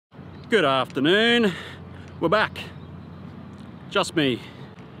Good afternoon, we're back, just me.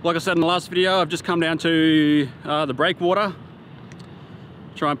 Like I said in the last video, I've just come down to the breakwater,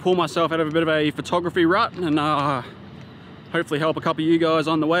 try and pull myself out of a bit of a photography rut and hopefully help a couple of you guys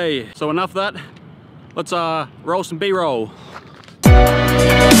on the way. So enough of that, let's roll some B-roll.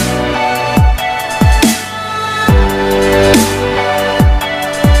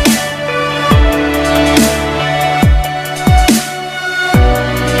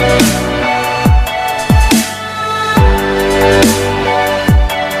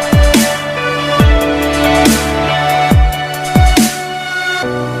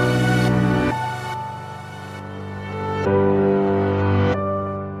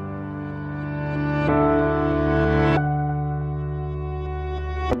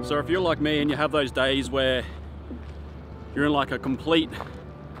 So if you're like me and you have those days where you're in like a complete,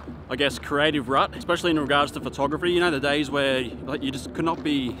 I guess, creative rut, especially in regards to photography, you know, the days where like, you just could not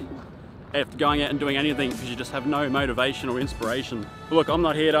be going out and doing anything because you just have no motivation or inspiration. But look, I'm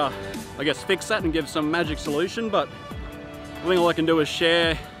not here to, I guess, fix that and give some magic solution, but I think all I can do is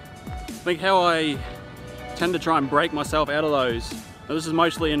share, I think, how I tend to try and break myself out of those. Now, this is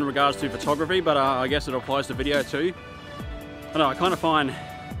mostly in regards to photography, but I guess it applies to video too. I don't know, I kind of find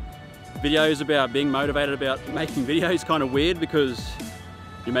videos about being motivated about making videos kind of weird because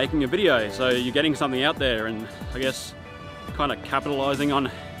you're making a video, so you're getting something out there and I guess kind of capitalizing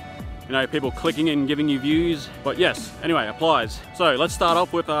on, you know, people clicking and giving you views. But yes, anyway, applies. So let's start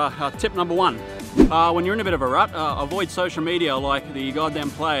off with tip number one. When you're in a bit of a rut, avoid social media like the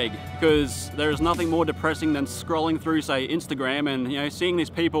goddamn plague, because there is nothing more depressing than scrolling through, say, Instagram and, you know, seeing these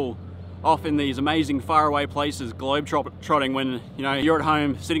people off in these amazing faraway places globe-trotting when, you know, you're at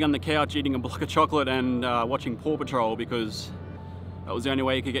home sitting on the couch eating a block of chocolate and watching Paw Patrol because that was the only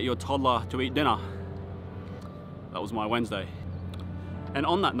way you could get your toddler to eat dinner. That was my Wednesday. And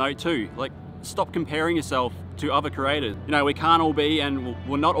on that note too, like, stop comparing yourself to other creators. You know, we can't all be, and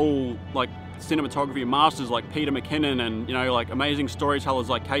we're not all like cinematography masters like Peter McKinnon and, you know, like amazing storytellers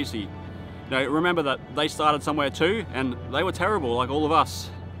like Casey. You know, remember that they started somewhere too and they were terrible like all of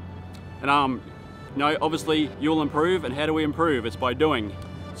us. And you know, obviously you'll improve, and how do we improve? It's by doing.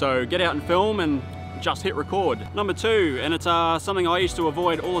 So get out and film and just hit record. Number two, and it's something I used to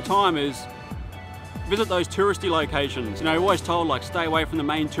avoid all the time, is visit those touristy locations. You know, you're always told like stay away from the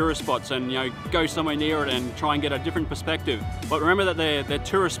main tourist spots and, you know, go somewhere near it and try and get a different perspective. But remember that they're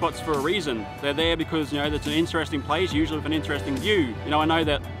tourist spots for a reason. They're there because, you know, it's an interesting place, usually with an interesting view. You know, I know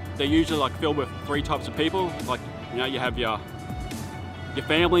that they're usually like filled with three types of people. Like, you know, you have your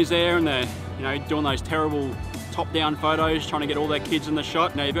family's there and they're, you know, doing those terrible top-down photos, trying to get all their kids in the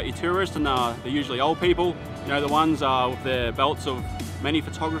shot. Now you've got your tourists, and they're usually old people. You know, the ones with their belts of many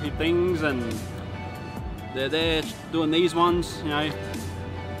photography things, and they're there doing these ones, you know,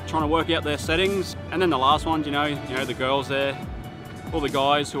 trying to work out their settings. And then the last ones, you know, the girls there, all the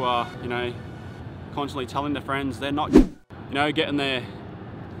guys who are, you know, constantly telling their friends they're not, you know, getting their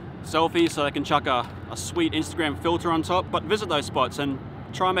selfies so they can chuck a sweet Instagram filter on top. But visit those spots and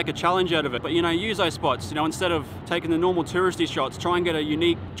try and make a challenge out of it. But, you know, use those spots, you know, instead of taking the normal touristy shots, try and get a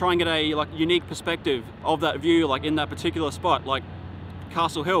unique perspective of that view, like in that particular spot, like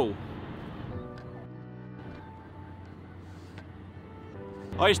Castle Hill.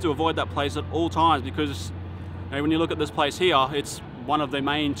 I used to avoid that place at all times because, you know, when you look at this place here, it's one of the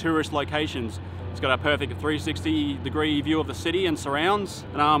main tourist locations. It's got a perfect 360-degree view of the city and surrounds.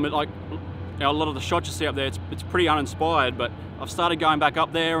 And like, you know, a lot of the shots you see up there, it's pretty uninspired, but I've started going back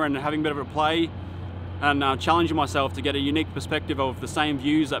up there and having a bit of a play and challenging myself to get a unique perspective of the same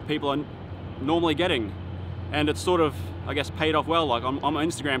views that people are normally getting. And it's sort of, I guess, paid off well, like on my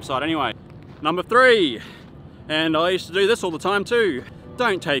Instagram site anyway. Number three, and I used to do this all the time too.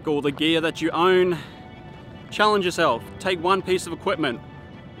 Don't take all the gear that you own. Challenge yourself. Take one piece of equipment.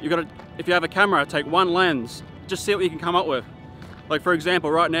 If you have a camera, take one lens. Just see what you can come up with. Like, for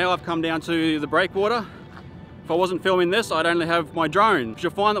example, right now I've come down to the breakwater. If I wasn't filming this, I'd only have my drone.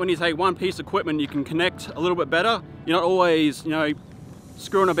 You'll find that when you take one piece of equipment, you can connect a little bit better. You're not always, you know,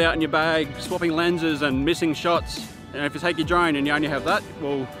 screwing about in your bag, swapping lenses and missing shots. And if you take your drone and you only have that,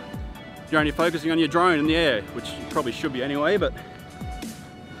 well, you're only focusing on your drone in the air, which you probably should be anyway, but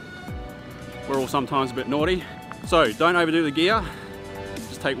we're all sometimes a bit naughty. So don't overdo the gear,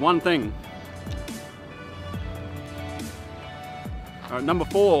 just take one thing. All right, number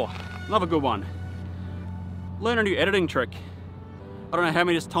four, another good one. Learn a new editing trick. I don't know how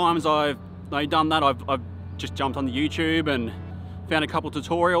many times I've done that. I've just jumped on the YouTube and found a couple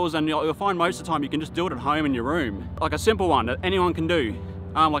tutorials, and you'll find most of the time you can just do it at home in your room. Like a simple one that anyone can do,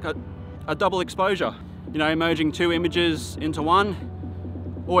 like a double exposure. You know, merging two images into one.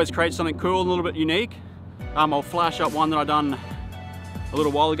 always create something cool and a little bit unique. I'll flash up one that I done a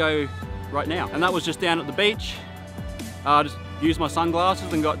little while ago right now. And that was just down at the beach. Just used my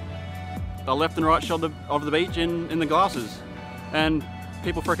sunglasses and got a left and right shot of the beach in the glasses. And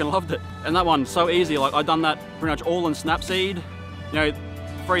people freaking loved it. And that one's so easy. Like, I done that pretty much all in Snapseed. You know,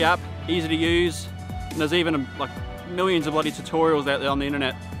 free app, easy to use. And there's even like millions of bloody tutorials out there on the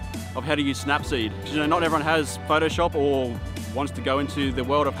internet of how to use Snapseed. Because, you know, not everyone has Photoshop or wants to go into the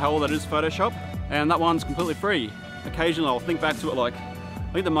world of hell that is Photoshop. And that one's completely free. Occasionally I'll think back to it, like,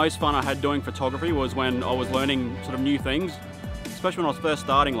 I think the most fun I had doing photography was when I was learning sort of new things. Especially when I was first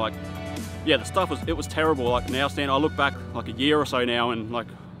starting, like, yeah, the stuff was terrible. Like, now I look back like a year or so now and like,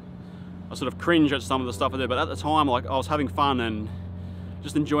 I sort of cringe at some of the stuff I did, but at the time, like, I was having fun and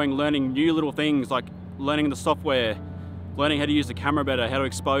just enjoying learning new little things, like learning the software, learning how to use the camera better, how to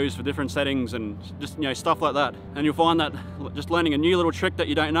expose for different settings, and just, you know, stuff like that. And you'll find that just learning a new little trick that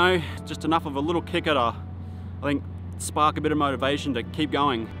you don't know, just enough of a little kicker to, I think, spark a bit of motivation to keep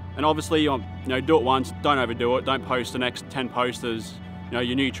going. And obviously, you know, do it once, don't overdo it, don't post the next 10 posts as, you know,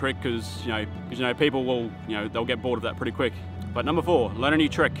 your new trick, because you know, people will, you know, they'll get bored of that pretty quick. But number 4, learn a new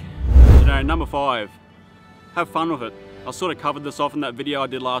trick. You know, number 5, have fun with it. I sort of covered this off in that video I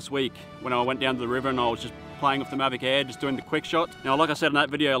did last week when I went down to the river and I was just playing with the Mavic Air, just doing the quick shot. Now, like I said in that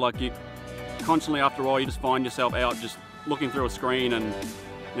video, like, you constantly after a while you just find yourself out just looking through a screen and,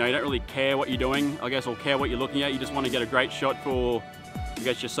 you know, you don't really care what you're doing, I guess, or care what you're looking at. You just want to get a great shot for, I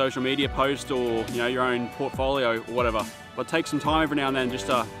guess, your social media post or, you know, your own portfolio or whatever. But take some time every now and then just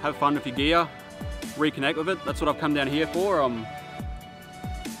to have fun with your gear, reconnect with it. That's what I've come down here for.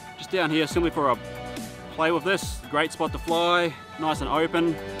 Just down here simply for a play with this. Great spot to fly, nice and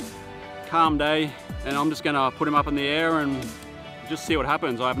open, calm day. And I'm just gonna put him up in the air and just see what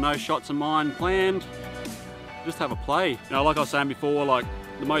happens. I have no shots in mind planned, just have a play. You know, like I was saying before, like,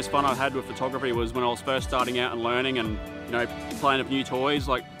 the most fun I've had with photography was when I was first starting out and learning and, you know, playing with new toys.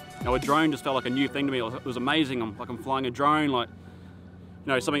 Like, you know, a drone just felt like a new thing to me. It was amazing. I'm flying a drone, like,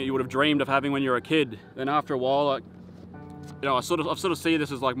 you know, something that you would have dreamed of having when you were a kid. Then after a while, like, you know, I sort of see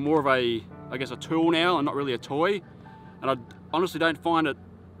this as like more of a, I guess, a tool now and not really a toy. And I honestly don't find it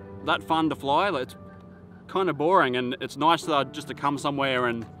that fun to fly. Like, it's kind of boring, and it's nice just to come somewhere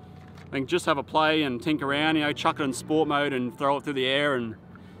and just have a play and tinker around, you know, chuck it in sport mode and throw it through the air and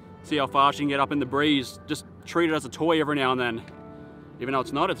see how fast you can get up in the breeze. Just treat it as a toy every now and then. Even though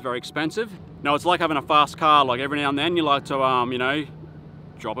it's not, it's very expensive. No, it's like having a fast car. Like, every now and then you like to, you know,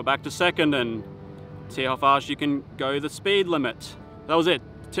 drop it back to second and see how fast you can go the speed limit. That was it,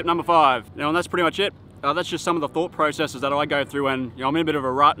 tip number 5. You know, and that's pretty much it. That's just some of the thought processes that I go through when, you know, I'm in a bit of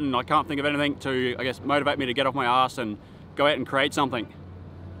a rut and I can't think of anything to, I guess, motivate me to get off my ass and go out and create something.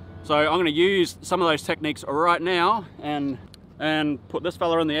 So I'm going to use some of those techniques right now and put this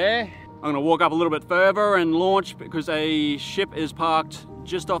fella in the air. I'm going to walk up a little bit further and launch because a ship is parked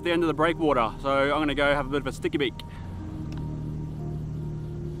just off the end of the breakwater. So I'm going to go have a bit of a sticky beak.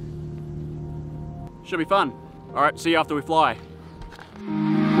 Should be fun. All right, see you after we fly.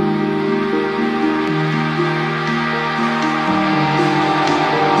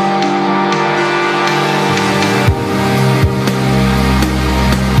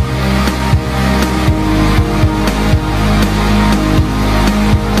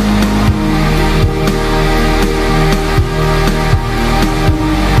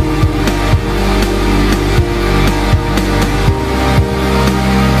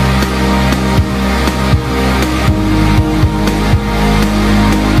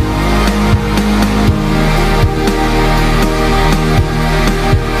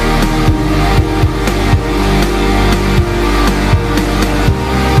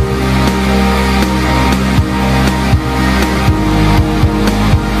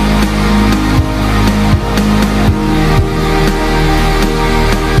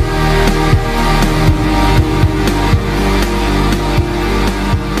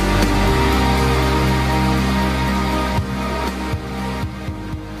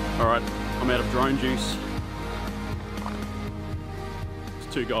 Juice.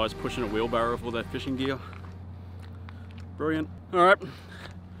 There's 2 guys pushing a wheelbarrow with all their fishing gear. Brilliant. All right, well,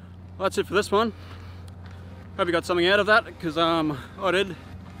 that's it for this one. Hope you got something out of that, because I did. A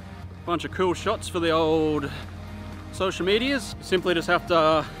bunch of cool shots for the old social medias. You simply just have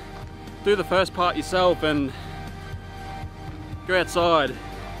to do the first part yourself and go outside,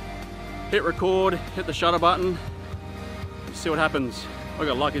 hit record, hit the shutter button, see what happens. I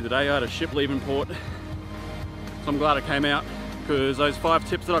got lucky today. I had a ship leaving port, so I'm glad it came out, because those 5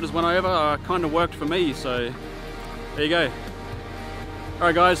 tips that I just went over kind of worked for me. So there you go. All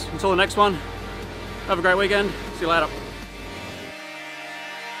right guys, until the next one, have a great weekend. See you later.